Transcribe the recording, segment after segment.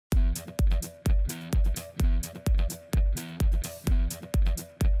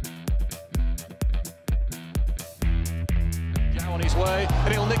his way,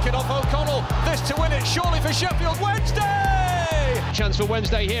 and he'll nick it off O'Connell. This to win it, surely for Sheffield Wednesday! Chance for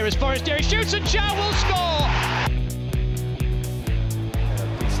Wednesday here as Forestieri shoots and Joao will score!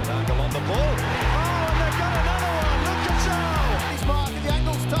 Decent angle on the ball. Oh, and they've got another one! Lucas Joao! He's marking, the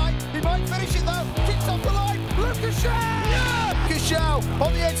angle's tight, he might finish it though, kicks off the line, Lucas Joao! Yeah! Lucas Joao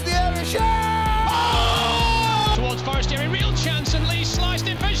on the edge of the area, Joao! Oh! Towards Forestieri, real chance, and Lee sliced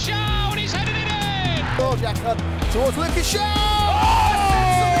it for Joao, and he's headed it in! Oh, Jack towards Lucas Joao! Oh!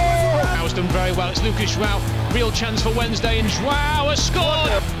 Joao's done very well, it's Lucas Joao, real chance for Wednesday, and Joao has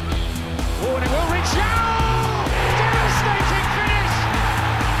scored! Oh, and it will reach Joao! Devastating finish!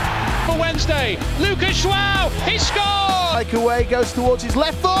 For Wednesday, Lucas Joao, he scored! Take away, goes towards his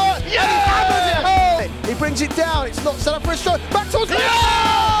left foot, Yeah! and he hammers it! He brings it down, it's not set up for a stroke, back towards Lucas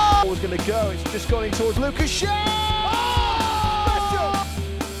Joao! Was going to go, it's just gone in towards Lucas Joao! Oh!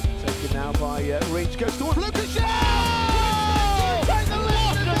 Taken now by Reach, goes towards Lucas Joao! Take the lead!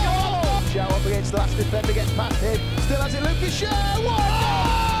 Joao up against the last defender, gets past him, still has it, Lucas Joao! What a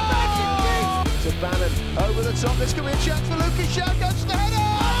magic kick! To Bannon, over the top, this could be a chance for Lucas Joao, goes to the header!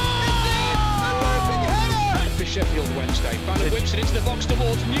 For Sheffield Wednesday, Bannon whips it into the box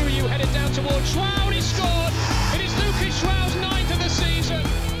towards New, headed down towards Joao!